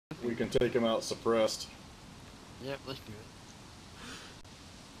can take him out suppressed. Yep, let's do it.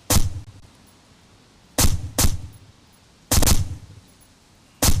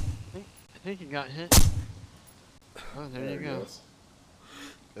 I think he got hit. Oh, there you go. Goes.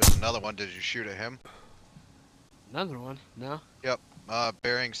 There's another one. Did you shoot at him? Another one? No? Yep.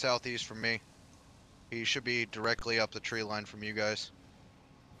 Bearing southeast from me. He should be directly up the tree line from you guys.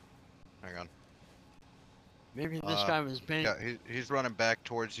 Hang on. Maybe this guy was bait. Yeah, he's running back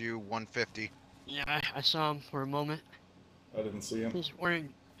towards you, 150. Yeah, I saw him for a moment. I didn't see him. He's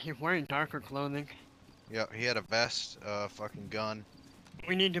wearing darker clothing. Yeah, he had a vest, fucking gun.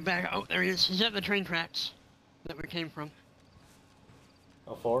 We need to back. Oh, there he is. He's at the train tracks that we came from.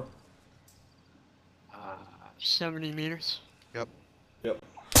 How far? 70 meters. Yep. Yep.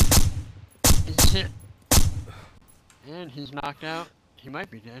 He's hit. And he's knocked out. He might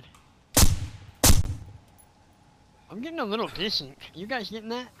be dead. I'm getting a little decent. You guys getting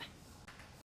that?